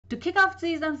To kick off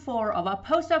Season 4 of our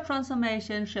Postdoc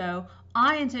Transformation show,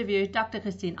 I interviewed Dr.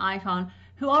 Kristin Eichhorn,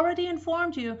 who already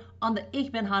informed you on the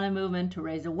Ich bin Hanna movement to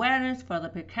raise awareness for the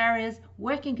precarious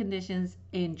working conditions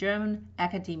in German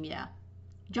academia.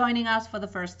 Joining us for the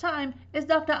first time is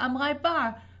Dr. Amrei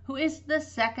Bahr, who is the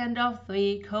second of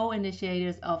 3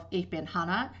 co-initiators of Ich bin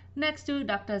Hanna, next to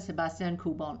Dr. Sebastian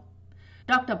Kubon.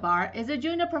 Dr. Bahr is a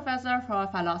junior professor for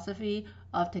philosophy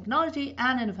of technology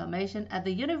and information at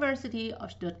the University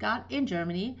of Stuttgart in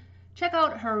Germany. Check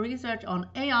out her research on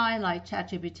AI like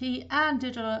ChatGPT and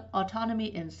digital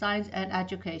autonomy in science and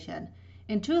education.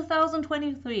 In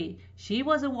 2023, she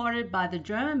was awarded by the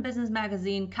German business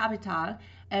magazine Capital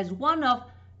as one of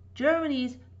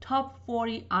Germany's top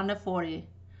 40 under 40.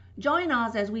 Join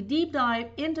us as we deep dive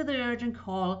into the urgent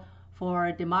call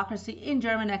for democracy in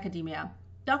German academia.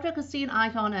 Dr. Kristin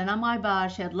Eichhorn and Amrei Bahr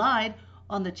shed light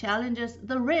on the challenges,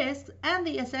 the risks, and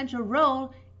the essential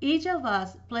role each of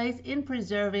us plays in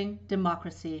preserving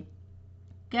democracy.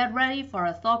 Get ready for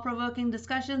a thought-provoking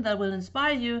discussion that will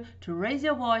inspire you to raise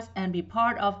your voice and be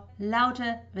part of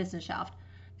Laute Wissenschaft.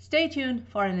 Stay tuned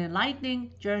for an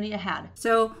enlightening journey ahead.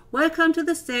 So, welcome to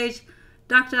the stage,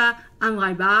 Dr.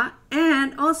 Amrei Bahr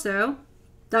and also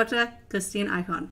Dr. Kristin Eichhorn.